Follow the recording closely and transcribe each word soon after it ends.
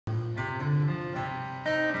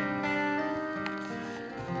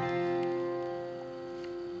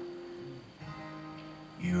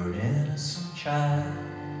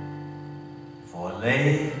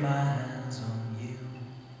laid my hands on you,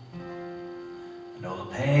 and all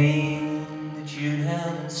the pain that you'd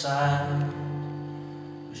held inside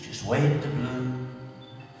was just waiting to bloom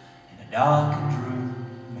in a darkened room,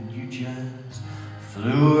 and you just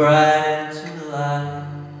flew right into the light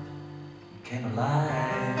and came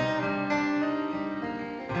alive.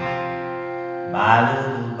 My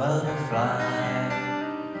little butterfly.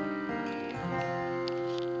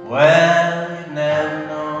 Well, you'd never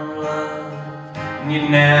known love, and you'd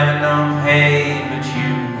never known pain, but you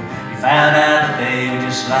found out that they were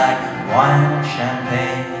just like wine and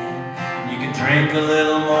champagne. And you could drink a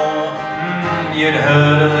little more, you'd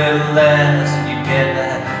hurt a little less, and you'd get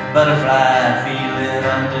that butterfly feeling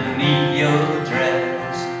underneath your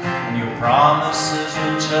dress, and your promises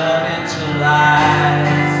would turn into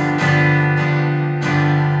lies,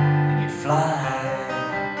 and you'd fly.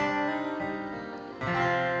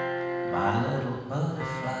 My little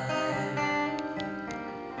butterfly.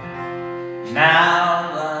 Now I'm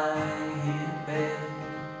lying here,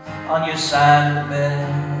 babe, on your side of the bed,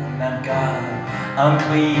 and I've got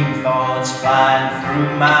unclean thoughts flying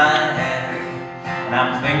through my head, and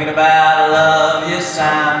I'm thinking about love, yes,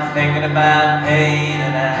 I'm thinking about pain,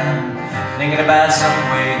 and I'm thinking about some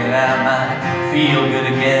way that I might feel good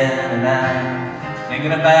again, and I'm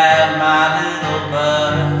thinking about my little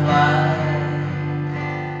butterfly.